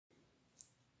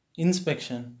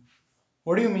Inspection.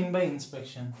 What do you mean by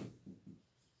inspection?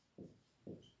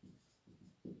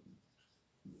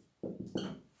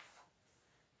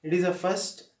 It is a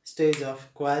first stage of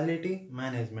quality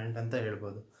management ಅಂತ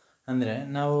ಹೇಳ್ಬೋದು. ಅಂದರೆ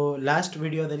ನಾವು last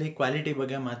ವಿಡಿಯೋದಲ್ಲಿ quality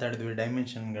ಬಗ್ಗೆ ಮಾತಾಡಿದ್ವಿ,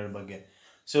 ಡೈಮೆನ್ಷನ್ಗಳ ಬಗ್ಗೆ.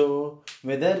 So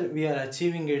whether we are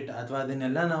achieving it ಅಥವಾ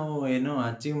ಅದನ್ನೆಲ್ಲ ನಾವು ಏನು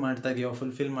ಅಚೀವ್ ಮಾಡ್ತಾ ಇದೀವೋ,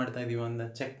 ಫುಲ್ಫಿಲ್ ಮಾಡ್ತಾ ಇದೀವೋ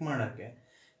ಅಂತ ಚೆಕ್ ಮಾಡೋಕ್ಕೆ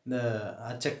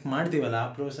ಚೆಕ್ ಮಾಡ್ತೀವಲ್ಲ,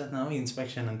 ಆ ಪ್ರೋಸೆಸ್ ನಾವು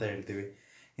ಇನ್ಸ್ಪೆಕ್ಷನ್ ಅಂತ ಹೇಳ್ತೀವಿ.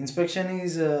 Inspection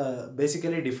is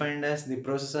basically defined as the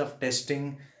process of testing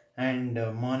and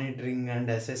monitoring and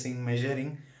assessing, measuring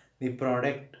the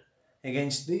product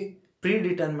against the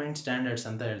predetermined standards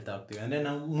ಅಂತ ಹೇಳ್ತಾ ಹೋಗ್ತೀವಿ. ಅಂದರೆ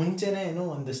ನಾವು ಮುಂಚೆನೇ ಏನೋ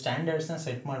ಒಂದು ಸ್ಟ್ಯಾಂಡರ್ಡ್ಸ್ನ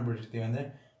ಸೆಟ್ ಮಾಡಿಬಿಟ್ಟಿರ್ತೀವಿ. ಅಂದರೆ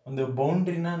ಒಂದು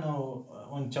ಬೌಂಡ್ರಿನ ನಾವು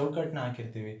ಒಂದು ಚೌಕಟ್ಟನ್ನ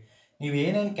ಹಾಕಿರ್ತೀವಿ. ನೀವು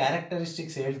ಏನೇನು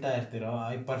ಕ್ಯಾರೆಕ್ಟರಿಸ್ಟಿಕ್ಸ್ ಹೇಳ್ತಾ ಇರ್ತೀರೋ,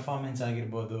 ಈ ಪರ್ಫಾರ್ಮೆನ್ಸ್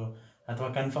ಆಗಿರ್ಬೋದು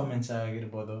ಅಥವಾ ಕನ್ಫರ್ಮೆನ್ಸ್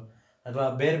ಆಗಿರ್ಬೋದು ಅಥವಾ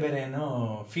ಬೇರೆ ಬೇರೆ ಏನೋ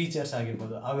ಫೀಚರ್ಸ್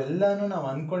ಆಗಿರ್ಬೋದು, ಅವೆಲ್ಲನೂ ನಾವು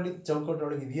ಅಂದ್ಕೊಂಡಿದ್ದು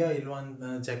ಚೌಕಟ್ಟೊಳಗೆ ಇದೆಯಾ ಇಲ್ವಾ ಅಂತ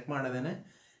ಚೆಕ್ ಮಾಡೋದೇ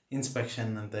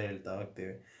ಇನ್ಸ್ಪೆಕ್ಷನ್ ಅಂತ ಹೇಳ್ತಾ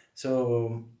ಹೋಗ್ತೀವಿ. ಸೊ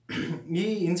ಈ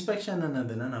ಇನ್ಸ್ಪೆಕ್ಷನ್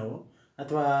ಅನ್ನೋದನ್ನು ನಾವು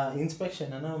ಅಥವಾ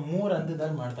ಇನ್ಸ್ಪೆಕ್ಷನನ್ನು 3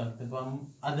 ಹಂತದಲ್ಲಿ ಮಾಡ್ತಾ ಹೋಗ್ತೀವಿ. ಅಥವಾ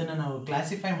ಅದನ್ನು ನಾವು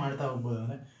ಕ್ಲಾಸಿಫೈ ಮಾಡ್ತಾ ಹೋಗ್ಬೋದು.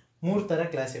 ಅಂದರೆ 3 ಥರ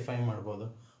ಕ್ಲಾಸಿಫೈ ಮಾಡ್ಬೋದು.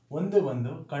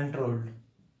 ಒಂದು ಕಂಟ್ರೋಲ್ಡ್.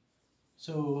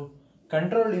 ಸೊ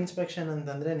ಕಂಟ್ರೋಲ್ಡ್ ಇನ್ಸ್ಪೆಕ್ಷನ್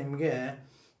ಅಂತಂದರೆ ನಿಮಗೆ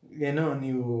ಏನೋ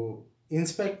ನೀವು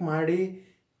ಇನ್ಸ್ಪೆಕ್ಟ್ ಮಾಡಿ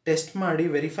ಟೆಸ್ಟ್ ಮಾಡಿ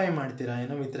ವೆರಿಫೈ ಮಾಡ್ತೀರಾ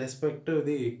ಏನೋ with respect to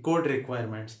the code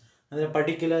requirements. ಅಂದರೆ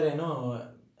ಪರ್ಟಿಕ್ಯುಲರ್ ಏನೋ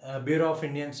ಬ್ಯೂರೋ ಆಫ್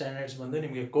ಇಂಡಿಯನ್ ಸ್ಟ್ಯಾಂಡರ್ಡ್ಸ್ ಬಂದು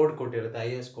ನಿಮಗೆ code ಕೊಟ್ಟಿರುತ್ತೆ,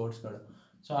 IS ಕೋಡ್ಸ್ಗಳು.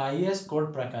 So IS code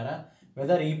ಪ್ರಕಾರ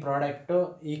ವೆದರ್ ಈ ಪ್ರಾಡಕ್ಟು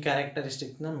ಈ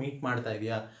ಕ್ಯಾರೆಕ್ಟರಿಸ್ಟಿಕ್ನ ಮೀಟ್ ಮಾಡ್ತಾ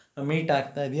ಇದೆಯಾ, ಮೀಟ್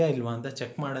ಆಗ್ತಾ ಇದೆಯಾ ಇಲ್ವಾ ಅಂತ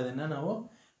ಚೆಕ್ ಮಾಡೋದನ್ನು ನಾವು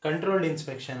ಕಂಟ್ರೋಲ್ಡ್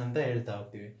ಇನ್ಸ್ಪೆಕ್ಷನ್ ಅಂತ ಹೇಳ್ತಾ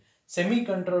ಹೋಗ್ತೀವಿ. ಸೆಮಿ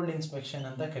ಕಂಟ್ರೋಲ್ಡ್ ಇನ್ಸ್ಪೆಕ್ಷನ್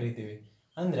ಅಂತ ಕರಿತೀವಿ.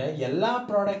 ಅಂದರೆ ಎಲ್ಲ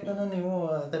ಪ್ರಾಡಕ್ಟನ್ನು ನೀವು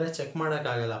ಆ ಥರ ಚೆಕ್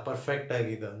ಮಾಡೋಕ್ಕಾಗಲ್ಲ ಪರ್ಫೆಕ್ಟ್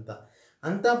ಆಗಿದೆ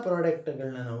ಅಂಥ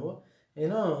ಪ್ರಾಡಕ್ಟ್ಗಳನ್ನ ನಾವು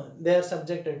ಏನೋ they are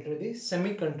subjected to the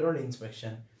semi controlled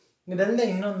inspection. ಇದಲ್ಲದೆ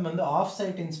ಇನ್ನೊಂದು ಬಂದು ಆಫ್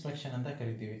ಸೈಟ್ ಇನ್ಸ್ಪೆಕ್ಷನ್ ಅಂತ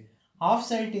ಕರಿತೀವಿ. ಆಫ್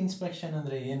ಸೈಟ್ ಇನ್ಸ್ಪೆಕ್ಷನ್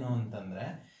ಅಂದರೆ ಏನು ಅಂತಂದರೆ,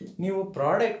 ನೀವು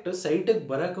ಪ್ರಾಡಕ್ಟು ಸೈಟಿಗೆ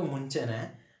ಬರೋಕ್ಕೂ ಮುಂಚೆನೇ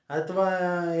ಅಥವಾ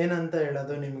ಏನಂತ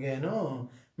ಹೇಳೋದು, ನಿಮಗೆ ಏನೋ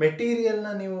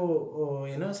ಮೆಟೀರಿಯಲ್ನ ನೀವು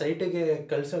ಏನೋ ಸೈಟಿಗೆ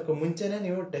ಕಳ್ಸೋಕ್ಕೂ ಮುಂಚೆನೇ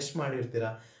ನೀವು test ಮಾಡಿರ್ತೀರ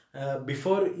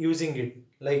before using it.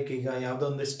 Like ಈಗ ಯಾವುದೋ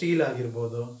ಒಂದು ಸ್ಟೀಲ್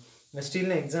ಆಗಿರ್ಬೋದು.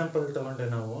 ಸ್ಟೀಲ್ನ ಎಕ್ಸಾಂಪಲ್ ತೊಗೊಂಡ್ರೆ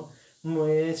ನಾವು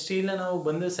ಸ್ಟೀಲ್ನ ನಾವು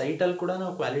ಬಂದು ಸೈಟಲ್ಲಿ ಕೂಡ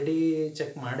ನಾವು ಕ್ವಾಲಿಟಿ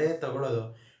ಚೆಕ್ ಮಾಡೇ ತಗೊಳ್ಳೋದು.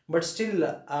 ಬಟ್ ಸ್ಟಿಲ್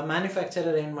ಆ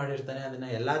ಮ್ಯಾನುಫ್ಯಾಕ್ಚರರ್ ಏನು ಮಾಡಿರ್ತಾನೆ ಅದನ್ನು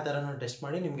ಎಲ್ಲ ಥರನೂ ಟೆಸ್ಟ್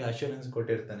ಮಾಡಿ ನಿಮಗೆ ಅಶ್ಯೂರೆನ್ಸ್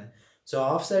ಕೊಟ್ಟಿರ್ತಾನೆ. ಸೊ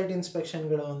ಆಫ್ ಸೈಟ್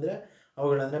ಇನ್ಸ್ಪೆಕ್ಷನ್ಗಳು ಅಂದರೆ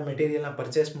ಅವುಗಳಂದರೆ ಮೆಟೀರಿಯಲ್ನ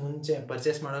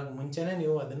ಪರ್ಚೇಸ್ ಮಾಡೋಕ್ಕೆ ಮುಂಚೆನೇ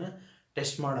ನೀವು ಅದನ್ನು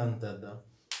ಟೆಸ್ಟ್ ಮಾಡೋ ಅಂಥದ್ದು.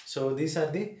 So these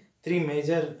are the 3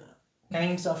 major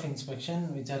kinds of inspection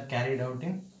which are carried out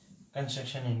in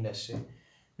construction industry.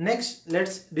 Next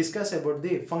let's discuss about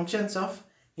the functions of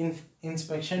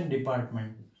inspection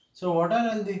department. So what are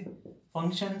all the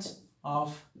functions of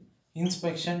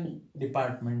inspection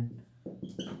department?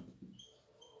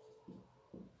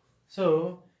 So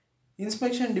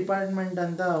inspection department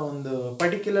anta ಒಂದು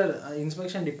particular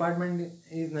inspection department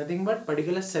is nothing but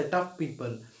particular set of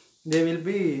people. They will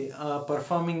be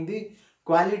performing the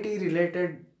quality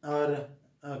related or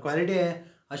quality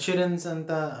assurance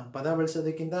ಅಂತ ಪದ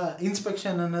ಬಳಸೋದಕ್ಕಿಂತ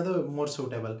inspection ಅನ್ನೋದು more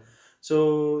suitable. So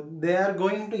they are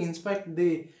going to inspect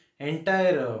the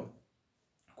entire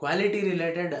quality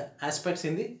related aspects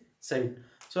in the site.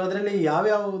 So ಅದರಲ್ಲಿ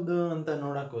ಯಾವ್ಯಾವುದು ಅಂತ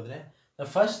ನೋಡೋಕೆ ಹೋದರೆ, the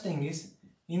first thing is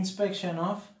inspection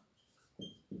of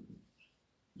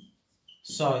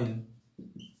soil.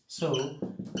 So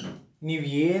ನೀವು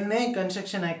ಏನೇ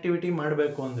ಕನ್ಸ್ಟ್ರಕ್ಷನ್ ಆ್ಯಕ್ಟಿವಿಟಿ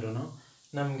ಮಾಡಬೇಕು ಅಂದ್ರೂ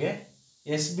ನಮಗೆ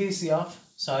SBC ಆಫ್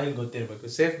ಸಾಯಿಲ್ ಗೊತ್ತಿರಬೇಕು,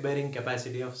 safe bearing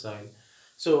capacity of soil.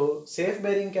 So safe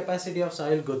bearing capacity of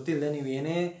soil ಗೊತ್ತಿಲ್ಲದೆ ನೀವು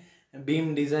ಏನೇ ಬೀಮ್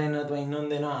ಡಿಸೈನ್ ಅಥವಾ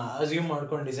ಇನ್ನೊಂದೇನೋ ಅಸ್ಯೂಮ್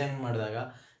ಮಾಡ್ಕೊಂಡು ಡಿಸೈನ್ ಮಾಡಿದಾಗ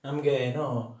ನಮಗೆ ಏನೋ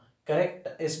ಕರೆಕ್ಟ್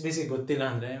SBC ಗೊತ್ತಿಲ್ಲ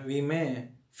ಅಂದರೆ ವಿ ಮೇ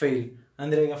ಫೇಲ್.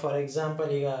 ಅಂದರೆ ಈಗ ಫಾರ್ ಎಕ್ಸಾಂಪಲ್,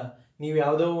 ಈಗ ನೀವು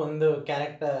ಯಾವುದೋ ಒಂದು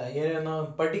ಕ್ಯಾರೆಕ್ಟರ್ ಏನೋ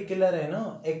ಪರ್ಟಿಕ್ಯುಲರ್ ಏನೋ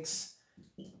X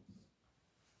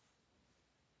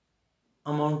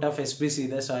ಅಮೌಂಟ್ ಆಫ್ SBC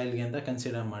ಇದೆ ಸಾಯಿಲ್ಗೆ ಅಂತ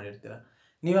ಕನ್ಸಿಡರ್ ಮಾಡಿರ್ತೀರ.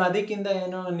 ನೀವು ಅದಕ್ಕಿಂತ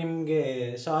ಏನೋ ನಿಮಗೆ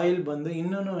ಸಾಯಿಲ್ ಬಂದು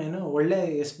ಇನ್ನೂ ಏನೋ ಒಳ್ಳೆ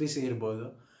SBC ಇರ್ಬೋದು.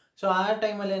 ಸೊ ಆ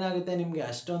ಟೈಮಲ್ಲಿ ಏನಾಗುತ್ತೆ, ನಿಮಗೆ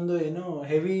ಅಷ್ಟೊಂದು ಏನೋ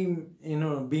ಹೆವಿ ಏನೋ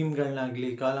ಬೀಮ್ಗಳನ್ನಾಗಲಿ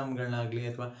ಕಾಲಮ್ಗಳನ್ನಾಗಲಿ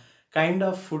ಅಥವಾ ಕೈಂಡ್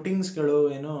ಆಫ್ ಫುಟಿಂಗ್ಸ್ಗಳು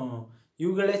ಏನೋ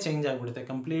ಇವುಗಳೇ ಚೇಂಜ್ ಆಗಿಬಿಡುತ್ತೆ.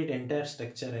 ಕಂಪ್ಲೀಟ್ ಎಂಟೈರ್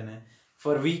ಸ್ಟ್ರಕ್ಚರ್ ಏನೇ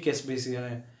ಫಾರ್ ವೀಕ್ SBC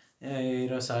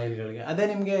ಇರೋ ಸಾಯಿಲ್ಗಳಿಗೆ. ಅದೇ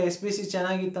ನಿಮಗೆ SBC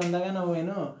ಚೆನ್ನಾಗಿತ್ತು ಅಂದಾಗ ನಾವು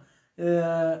ಏನೋ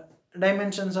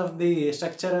dimensions of the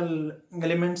structural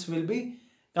elements will be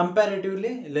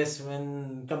comparatively less when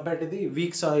compare to the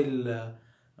weak soil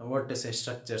what S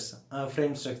structures,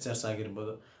 frame structures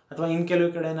ಆಗಿರ್ಬೋದು. ಅಥವಾ ಇನ್ನು ಕೆಲವು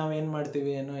ಕಡೆ ನಾವು ಏನು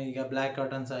ಮಾಡ್ತೀವಿ ಏನೋ ಈಗ ಬ್ಲ್ಯಾಕ್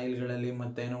ಕಾಟನ್ ಸಾಯಿಲ್ಗಳಲ್ಲಿ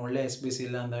ಮತ್ತು ಏನೋ ಒಳ್ಳೆ SBC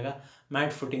ಇಲ್ಲ ಅಂದಾಗ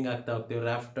ಮ್ಯಾಟ್ ಫುಟಿಂಗ್ ಆಗ್ತಾ ಹೋಗ್ತೀವಿ,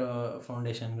 ರಾಫ್ಟ್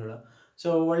ಫೌಂಡೇಶನ್ಗಳು. ಸೊ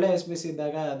ಒಳ್ಳೆ SBC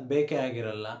ಇದ್ದಾಗ ಅದು ಬೇಕೇ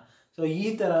ಆಗಿರಲ್ಲ. ಸೊ ಈ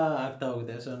ಥರ ಆಗ್ತಾ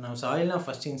ಹೋಗುತ್ತೆ. ಸೊ ನಾವು ಸಾಯಿಲ್ನ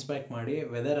ಫಸ್ಟ್ ಇನ್ಸ್ಪೆಕ್ಟ್ ಮಾಡಿ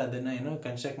ವೆದರ್ ಅದನ್ನು ಏನೋ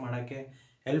ಕನ್ಸ್ಟ್ರಕ್ಟ್ ಮಾಡೋಕ್ಕೆ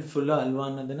ಹೆಲ್ಪ್ಫುಲ್ಲು ಅಲ್ವಾ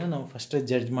ಅನ್ನೋದನ್ನು ನಾವು ಫಸ್ಟ್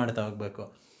ಜಡ್ಜ್ ಮಾಡ್ತಾ ಹೋಗಬೇಕು.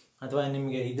 ಅಥವಾ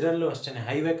ನಿಮಗೆ ಇದರಲ್ಲೂ ಅಷ್ಟೇ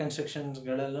ಹೈವೇ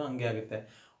ಕನ್ಸ್ಟ್ರಕ್ಷನ್ಸ್ಗಳಲ್ಲೂ ಹಂಗೆ ಆಗುತ್ತೆ.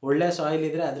 ಒಳ್ಳೆ ಸಾಯಿಲ್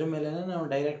ಇದ್ದರೆ ಅದ್ರ ಮೇಲೆ ನಾವು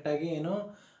ಡೈರೆಕ್ಟಾಗಿ ಏನು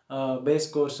ಬೇಸ್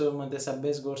ಕೋರ್ಸು ಮತ್ತು ಸಬ್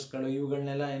ಬೇಸ್ ಕೋರ್ಸ್ಗಳು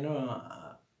ಇವುಗಳನ್ನೆಲ್ಲ ಏನು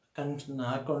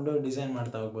ಹಾಕ್ಕೊಂಡು ಡಿಸೈನ್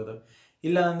ಮಾಡ್ತಾ ಹೋಗ್ಬೋದು.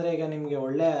 ಇಲ್ಲ ಅಂದರೆ ಈಗ ನಿಮಗೆ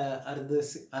ಒಳ್ಳೆ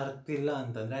ಅರ್ಥ ಇಲ್ಲ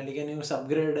ಅಂತಂದರೆ ಅಲ್ಲಿಗೆ ನೀವು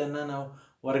ಸಬ್ಗ್ರೇಡನ್ನು ನಾವು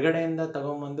ಹೊರಗಡೆಯಿಂದ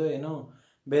ತೊಗೊಂಬಂದು ಏನು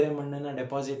ಬೇರೆ ಮಣ್ಣನ್ನು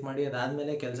ಡೆಪಾಸಿಟ್ ಮಾಡಿ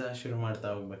ಅದಾದಮೇಲೆ ಕೆಲಸ ಶುರು ಮಾಡ್ತಾ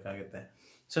ಹೋಗ್ಬೇಕಾಗುತ್ತೆ.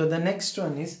 So the next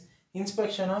one is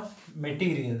inspection of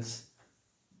materials.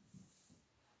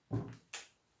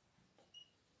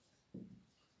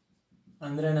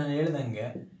 ಅಂದರೆ ನಾನು ಹೇಳ್ದಂಗೆ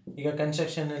ಈಗ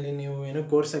ಕನ್ಸ್ಟ್ರಕ್ಷನಲ್ಲಿ ನೀವು ಏನು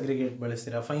course aggregate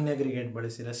ಬಳಸ್ತೀರಾ, fine aggregate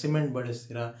ಬಳಸ್ತೀರಾ, cement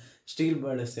ಬಳಸ್ತೀರಾ, steel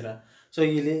ಬಳಸ್ತೀರಾ. So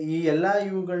ಇಲ್ಲಿ ಈ ಎಲ್ಲ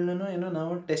ಇವುಗಳನ್ನೂ ಏನು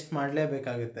ನಾವು ಟೆಸ್ಟ್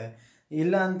ಮಾಡಲೇಬೇಕಾಗುತ್ತೆ.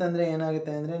 ಇಲ್ಲ ಅಂತಂದರೆ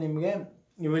ಏನಾಗುತ್ತೆ ಅಂದರೆ ನಿಮಗೆ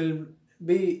you will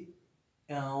be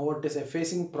what is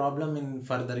facing problem in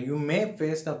further. You may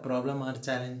face the problem or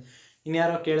challenge.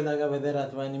 ಇನ್ಯಾರೋ ಕೇಳಿದಾಗ ವೆದರ್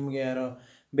ಅಥವಾ ನಿಮಗೆ ಯಾರೋ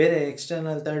ಬೇರೆ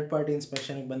ಎಕ್ಸ್ಟರ್ನಲ್ ಥರ್ಡ್ ಪಾರ್ಟಿ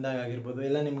ಇನ್ಸ್ಪೆಕ್ಷನ್ಗೆ ಬಂದಾಗ ಆಗಿರ್ಬೋದು,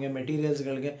 ಇಲ್ಲ ನಿಮಗೆ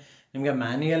ಮೆಟೀರಿಯಲ್ಸ್ಗಳಿಗೆ ನಿಮಗೆ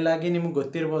ಮ್ಯಾನ್ಯಲ್ ಆಗಿ ನಿಮ್ಗೆ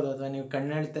ಗೊತ್ತಿರ್ಬೋದು ಅಥವಾ ನೀವು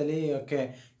ಕಣ್ಣೆಳ್ತಲ್ಲಿ ಓಕೆ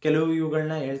ಕೆಲವು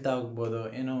ಇವುಗಳನ್ನ ಹೇಳ್ತಾ ಹೋಗ್ಬೋದು,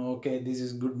 ಏನು okay this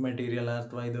is good material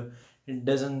ಅಥವಾ ಇದು it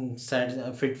doesn't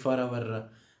fit for our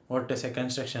what is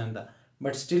construction ಅಂತ.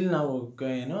 ಬಟ್ ಸ್ಟಿಲ್ ನಾವು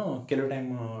ಏನು ಕೆಲವು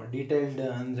ಟೈಮು ಡೀಟೇಲ್ಡ್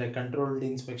ಅಂದರೆ ಕಂಟ್ರೋಲ್ಡ್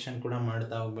ಇನ್ಸ್ಪೆಕ್ಷನ್ ಕೂಡ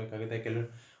ಮಾಡ್ತಾ ಹೋಗ್ಬೇಕಾಗುತ್ತೆ. ಕೆಲವು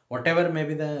what ever may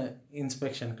be the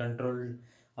inspection controlled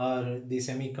R the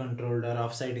semi controlled R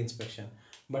of side inspection,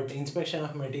 but inspection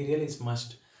of material is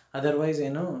must. Otherwise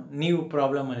ಏನು ನೀವು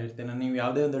ಪ್ರಾಬ್ಲಮಲ್ಲಿ ಇರ್ತೀರ, ನೀವು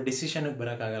ಯಾವುದೇ ಒಂದು ಡಿಸಿಷನ್ಗೆ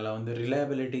ಬರೋಕ್ಕಾಗಲ್ಲ, ಒಂದು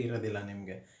ರಿಲಯಬಿಲಿಟಿ ಇರೋದಿಲ್ಲ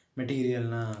ನಿಮಗೆ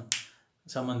ಮೆಟೀರಿಯಲ್ನ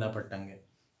ಸಂಬಂಧಪಟ್ಟಂಗೆ.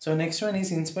 So next one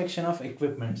is inspection of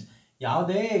equipments.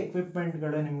 ಯಾವುದೇ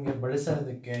ಎಕ್ವಿಪ್ಮೆಂಟ್ಗಳು ನಿಮಗೆ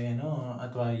ಬಳಸೋದಕ್ಕೆ ಏನು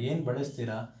ಅಥವಾ ಏನು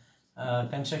ಬಳಸ್ತೀರಾ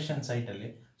ಕನ್ಸ್ಟ್ರಕ್ಷನ್ ಸೈಟಲ್ಲಿ,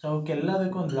 ಸೊ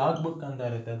ಅವಕ್ಕೆಲ್ಲದಕ್ಕೂ ಒಂದು ಲಾಗ್ ಬುಕ್ ಅಂತ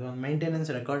ಇರುತ್ತೆ, ಅದು ಒಂದು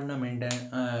ಮೇಂಟೆನೆನ್ಸ್ ರೆಕಾರ್ಡ್ನ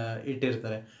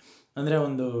ಇಟ್ಟಿರ್ತಾರೆ. ಅಂದರೆ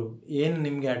ಒಂದು ಏನು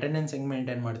ನಿಮಗೆ ಅಟೆಂಡೆನ್ಸ್ ಹೆಂಗೆ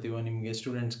ಮೇಂಟೈನ್ ಮಾಡ್ತೀವೋ ನಿಮಗೆ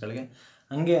ಸ್ಟೂಡೆಂಟ್ಸ್ಗಳಿಗೆ,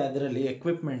 ಹಂಗೆ ಅದರಲ್ಲಿ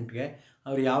ಎಕ್ವಿಪ್ಮೆಂಟ್ಗೆ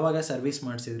ಅವ್ರು ಯಾವಾಗ ಸರ್ವಿಸ್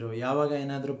ಮಾಡಿಸಿದ್ರು, ಯಾವಾಗ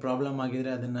ಏನಾದರೂ ಪ್ರಾಬ್ಲಮ್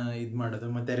ಆಗಿದರೆ ಅದನ್ನು ಇದು ಮಾಡೋದು,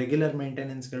 ಮತ್ತು ರೆಗ್ಯುಲರ್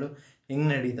ಮೇಂಟೆನೆನ್ಸ್ಗಳು ಹೆಂಗೆ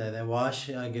ನಡೀತಾ ಇದೆ, ವಾಶ್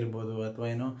ಆಗಿರ್ಬೋದು ಅಥವಾ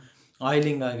ಏನೋ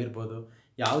ಆಯಿಲಿಂಗ್ ಆಗಿರ್ಬೋದು,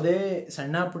 ಯಾವುದೇ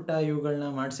ಸಣ್ಣ ಪುಟ್ಟ ಇವುಗಳನ್ನ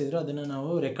ಮಾಡಿಸಿದ್ರು ಅದನ್ನು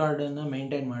ನಾವು ರೆಕಾರ್ಡನ್ನು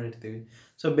ಮೇಂಟೈನ್ ಮಾಡಿರ್ತೀವಿ.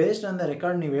 So based on the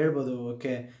record ನೀವು ಹೇಳ್ಬೋದು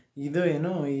ಓಕೆ ಇದು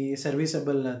ಏನು ಈ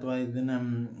ಸರ್ವಿಸಬಲ್ ಅಥವಾ ಇದನ್ನು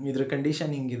ಇದ್ರ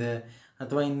ಕಂಡೀಷನ್ ಹಿಂಗಿದೆ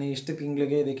ಅಥವಾ ಇನ್ನು ಇಷ್ಟು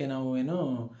ತಿಂಗಳಿಗೆ ಇದಕ್ಕೆ ನಾವು ಏನು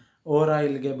ಓವರ್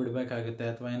ಆಯಿಲ್ಗೆ ಬಿಡಬೇಕಾಗುತ್ತೆ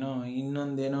ಅಥವಾ ಏನೋ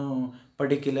ಇನ್ನೊಂದೇನೋ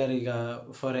ಪರ್ಟಿಕ್ಯುಲರ್ ಈಗ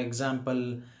ಫಾರ್ ಎಕ್ಸಾಂಪಲ್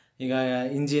ಈಗ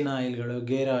ಇಂಜಿನ್ ಆಯಿಲ್ಗಳು,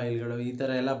 ಗೇರ್ ಆಯಿಲ್ಗಳು ಈ ಥರ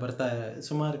ಎಲ್ಲ ಬರ್ತಾ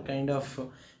ಸುಮಾರು ಕೈಂಡ್ ಆಫ್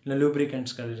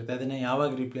ಲೂಬ್ರಿಕೆಂಟ್ಸ್ಗಳಿರುತ್ತೆ, ಅದನ್ನು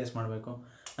ಯಾವಾಗ ರಿಪ್ಲೇಸ್ ಮಾಡಬೇಕು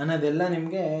ಅನ್ನೋದೆಲ್ಲ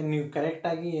ನಿಮಗೆ ನೀವು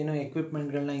ಕರೆಕ್ಟಾಗಿ ಏನೋ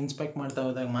ಎಕ್ವಿಪ್ಮೆಂಟ್ಗಳನ್ನ ಇನ್ಸ್ಪೆಕ್ಟ್ ಮಾಡ್ತಾ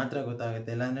ಹೋದಾಗ ಮಾತ್ರ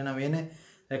ಗೊತ್ತಾಗುತ್ತೆ. ಇಲ್ಲಾಂದರೆ ನಾವೇನೇ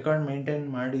ರೆಕಾರ್ಡ್ ಮೇಂಟೈನ್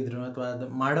ಮಾಡಿದ್ರು ಅಥವಾ ಅದು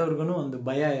ಮಾಡೋರ್ಗು ಒಂದು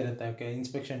ಭಯ ಇರುತ್ತೆ, ಓಕೆ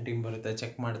ಇನ್ಸ್ಪೆಕ್ಷನ್ ಟೀಮ್ ಬರುತ್ತೆ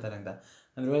ಚೆಕ್ ಮಾಡ್ತಾರೆ ಅಂತ,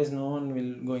 otherwise no one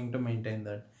will going to maintain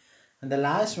that. And the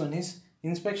last one is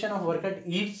inspection of work at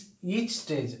each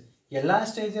stage. ಎಲ್ಲ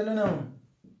ಸ್ಟೇಜಲ್ಲೂ ನಾವು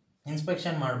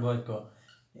ಇನ್ಸ್ಪೆಕ್ಷನ್ ಮಾಡಬೇಕು.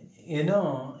 ಏನೋ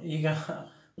ಈಗ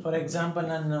ಫಾರ್ ಎಕ್ಸಾಂಪಲ್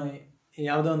ನಾನು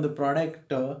ಯಾವುದೋ ಒಂದು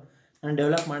ಪ್ರಾಡಕ್ಟು ನಾನು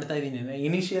ಡೆವಲಪ್ ಮಾಡ್ತಾ ಇದ್ದೀನಿ ಅಂದರೆ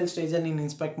ಇನಿಷಿಯಲ್ ಸ್ಟೇಜಲ್ಲಿ ನೀನು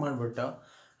ಇನ್ಸ್ಪೆಕ್ಟ್ ಮಾಡಿಬಿಟ್ಟು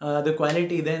ಅದು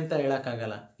ಕ್ವಾಲಿಟಿ ಇದೆ ಅಂತ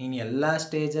ಹೇಳೋಕ್ಕಾಗಲ್ಲ. ನೀನು ಎಲ್ಲ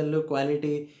ಸ್ಟೇಜಲ್ಲೂ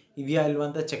ಕ್ವಾಲಿಟಿ ಇದೆಯಾ ಇಲ್ವಾ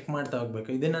ಅಂತ ಚೆಕ್ ಮಾಡ್ತಾ ಹೋಗ್ಬೇಕು.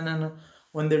 ಇದನ್ನು ನಾನು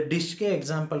ಒಂದು ಡಿಶ್ಗೆ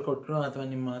ಎಕ್ಸಾಂಪಲ್ ಕೊಟ್ಟರು ಅಥವಾ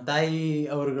ನಿಮ್ಮ ತಾಯಿ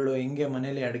ಅವರುಗಳು ಹೆಂಗೆ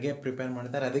ಮನೇಲಿ ಅಡುಗೆ ಪ್ರಿಪೇರ್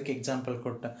ಮಾಡ್ತಾರೆ ಅದಕ್ಕೆ ಎಕ್ಸಾಂಪಲ್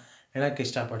ಕೊಟ್ಟು ಹೇಳೋಕ್ಕೆ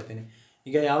ಇಷ್ಟಪಡ್ತೀನಿ.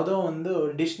 ಈಗ ಯಾವುದೋ ಒಂದು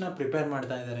ಡಿಶ್ನ ಪ್ರಿಪೇರ್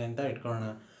ಮಾಡ್ತಾ ಇದ್ದಾರೆ ಅಂತ ಇಟ್ಕೊಳ್ಳೋಣ.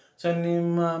 ಸೊ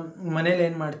ನಿಮ್ಮ ಮನೇಲಿ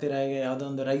ಏನು ಮಾಡ್ತೀರಾ, ಈಗ ಯಾವುದೋ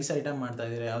ಒಂದು ರೈಸ್ ಐಟಮ್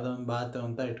ಮಾಡ್ತಾಯಿದ್ದೀರಾ, ಯಾವುದೋ ಒಂದು ಬಾತು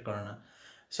ಅಂತ ಇಟ್ಕೊಳ್ಳೋಣ.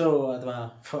 ಸೊ ಅಥವಾ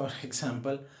ಫಾರ್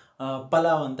ಎಕ್ಸಾಂಪಲ್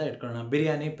ಪಲಾವ್ ಅಂತ ಇಟ್ಕೊಳ್ಳೋಣ,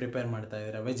 biryani prepare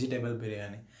ಮಾಡ್ತಾಯಿದ್ದೀರಾ, vegetable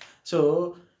biryani. So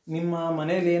ನಿಮ್ಮ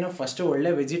ಮನೇಲಿ ಏನೋ ಫಸ್ಟು ಒಳ್ಳೆ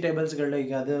ವೆಜಿಟೇಬಲ್ಸ್ಗಳು,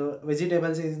 ಈಗ ಅದು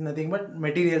vegetables is nothing but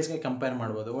ಮೆಟೀರಿಯಲ್ಸ್ಗೆ compare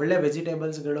ಮಾಡ್ಬೋದು. ಒಳ್ಳೆ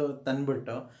ವೆಜಿಟೇಬಲ್ಸ್ಗಳು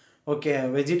ತಂದುಬಿಟ್ಟು ಓಕೆ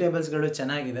ವೆಜಿಟೇಬಲ್ಸ್ಗಳು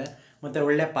ಚೆನ್ನಾಗಿದೆ ಮತ್ತು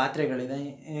ಒಳ್ಳೆ ಪಾತ್ರೆಗಳಿದೆ,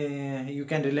 you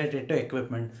can relate it to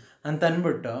equipment ಅಂತ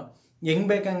ಅಂದ್ಬಿಟ್ಟು ಹೆಂಗೆ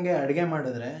ಬೇಕಂಗೆ ಅಡುಗೆ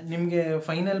ಮಾಡಿದ್ರೆ ನಿಮಗೆ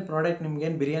ಫೈನಲ್ ಪ್ರಾಡಕ್ಟ್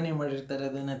ನಿಮ್ಗೇನು ಬಿರಿಯಾನಿ ಮಾಡಿರ್ತಾರೆ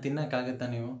ಅದನ್ನು ತಿನ್ನೋಕ್ಕಾಗುತ್ತಾ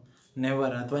ನೀವು?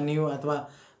 ನೆವರ್. ಅಥವಾ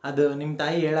ಅದು ನಿಮ್ಮ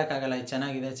ತಾಯಿ ಹೇಳೋಕ್ಕಾಗಲ್ಲ ಇದು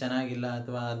ಚೆನ್ನಾಗಿದೆ ಚೆನ್ನಾಗಿಲ್ಲ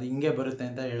ಅಥವಾ ಅದು ಹಿಂಗೆ ಬರುತ್ತೆ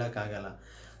ಅಂತ ಹೇಳೋಕ್ಕಾಗಲ್ಲ.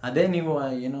 ಅದೇ ನೀವು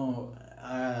ಏನು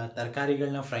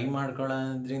ತರಕಾರಿಗಳನ್ನ ಫ್ರೈ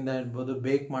ಮಾಡ್ಕೊಳ್ಳೋದ್ರಿಂದ ಇರ್ಬೋದು,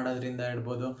 ಬೇಕ್ ಮಾಡೋದ್ರಿಂದ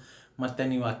ಇರ್ಬೋದು, ಮತ್ತು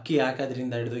ನೀವು ಅಕ್ಕಿ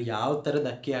ಹಾಕೋದ್ರಿಂದ ಹಿಡಿದು ಯಾವ ಥರದ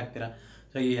ಅಕ್ಕಿ ಹಾಕ್ತೀರಾ,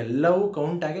 ಸೊ ಈ ಎಲ್ಲವೂ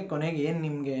ಕೌಂಟಾಗಿ ಕೊನೆಗೆ ಏನು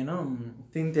ನಿಮಗೆ ಏನೋ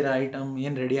ತಿಂತೀರಾ ಐಟಮ್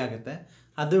ಏನು ರೆಡಿ ಆಗುತ್ತೆ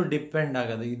ಅದು ಡಿಪೆಂಡ್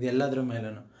ಆಗೋದು ಇದೆಲ್ಲದ್ರ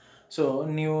ಮೇಲೂ. ಸೊ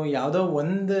ನೀವು ಯಾವುದೋ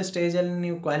ಒಂದು ಸ್ಟೇಜಲ್ಲಿ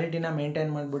ನೀವು ಕ್ವಾಲಿಟಿನ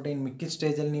ಮೇಂಟೈನ್ ಮಾಡಿಬಿಟ್ಟು ಇನ್ನು ಮಿಕ್ಕಿದ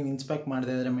ಸ್ಟೇಜಲ್ಲಿ ನೀವು ಇನ್ಸ್ಪೆಕ್ಟ್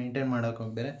ಮಾಡದೇ ಇದ್ದರೆ ಮೇಂಟೈನ್ ಮಾಡೋಕ್ಕೆ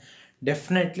ಹೋಗ್ತಾರೆ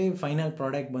ಡೆಫಿನೆಟ್ಲಿ ಫೈನಲ್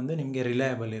ಪ್ರಾಡಕ್ಟ್ ಬಂದು ನಿಮಗೆ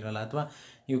ರಿಲಯಬಲ್ ಇರೋಲ್ಲ ಅಥವಾ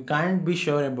you can't B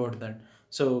sure about that.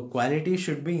 So quality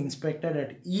should be inspected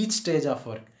at each stage of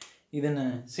work. ಇದನ್ನು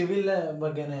ಸಿವಿಲ್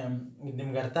ಬಗ್ಗೆನೇ ಇದು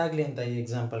ನಿಮ್ಗೆ ಅರ್ಥ ಆಗಲಿ ಅಂತ ಈ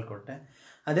ಎಕ್ಸಾಂಪಲ್ ಕೊಟ್ಟೆ.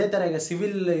 ಅದೇ ಥರ ಈಗ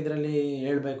ಸಿವಿಲ್ ಇದರಲ್ಲಿ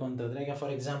ಹೇಳಬೇಕು ಅಂತಂದರೆ ಈಗ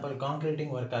ಫಾರ್ ಎಕ್ಸಾಂಪಲ್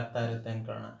ಕಾಂಕ್ರೀಟಿಂಗ್ ವರ್ಕ್ ಆಗ್ತಾ ಇರುತ್ತೆ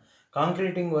ಅಂದ್ಕೊಳ್ಳೋಣ.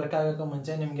 ಕಾಂಕ್ರೀಟಿಂಗ್ ವರ್ಕ್ ಆಗೋಕ್ಕೂ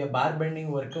ಮುಂಚೆ ನಿಮಗೆ ಬಾರ್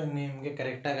ಬೆಂಡಿಂಗ್ ವರ್ಕ್ ನಿಮಗೆ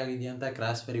ಕರೆಕ್ಟಾಗಿ ಆಗಿದೆಯಾ ಅಂತ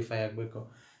ಕ್ರಾಸ್ ವೆರಿಫೈ ಆಗಬೇಕು.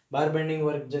 ಬಾರ್ ಬೆಂಡಿಂಗ್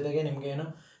ವರ್ಕ್ ಜೊತೆಗೆ ನಿಮಗೇನು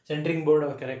ಸೆಂಟ್ರಿಂಗ್ ಬೋರ್ಡ್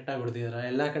ಕರೆಕ್ಟಾಗಿ ಹೊಡೆದಿದ್ದೀರಾ,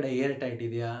 ಎಲ್ಲ ಕಡೆ ಏರ್ ಟೈಟ್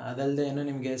ಇದೆಯಾ, ಅದಲ್ಲದೆ ಏನೋ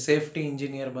ನಿಮಗೆ ಸೇಫ್ಟಿ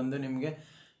ಇಂಜಿನಿಯರ್ ಬಂದು ನಿಮಗೆ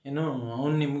ಏನು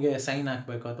ಅವ್ನು ನಿಮಗೆ ಸೈನ್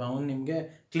ಹಾಕಬೇಕು ಅಥವಾ ಅವ್ನು ನಿಮಗೆ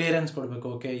ಕ್ಲಿಯರೆನ್ಸ್ ಕೊಡಬೇಕು,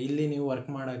 ಓಕೆ ಇಲ್ಲಿ ನೀವು ವರ್ಕ್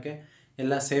ಮಾಡೋಕ್ಕೆ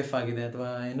ಎಲ್ಲ ಸೇಫ್ ಆಗಿದೆ ಅಥವಾ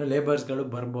ಏನು ಲೇಬರ್ಸ್ಗಳು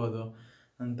ಬರ್ಬೋದು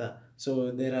ಅಂತ. So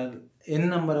there are N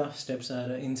number of steps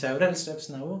R in several steps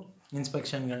ನಾವು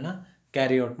ಇನ್ಸ್ಪೆಕ್ಷನ್ಗಳನ್ನ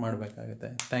ಕ್ಯಾರಿ ಔಟ್ ಮಾಡಬೇಕಾಗುತ್ತೆ.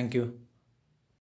 Thank you.